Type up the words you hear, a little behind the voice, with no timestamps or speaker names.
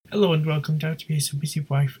Hello and welcome to How to Be a Submissive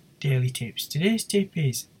Wife Daily Tips. Today's tip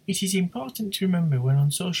is, it is important to remember when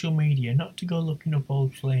on social media not to go looking up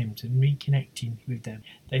old flames and reconnecting with them.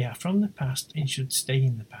 They are from the past and should stay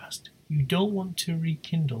in the past. You don't want to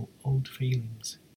rekindle old feelings.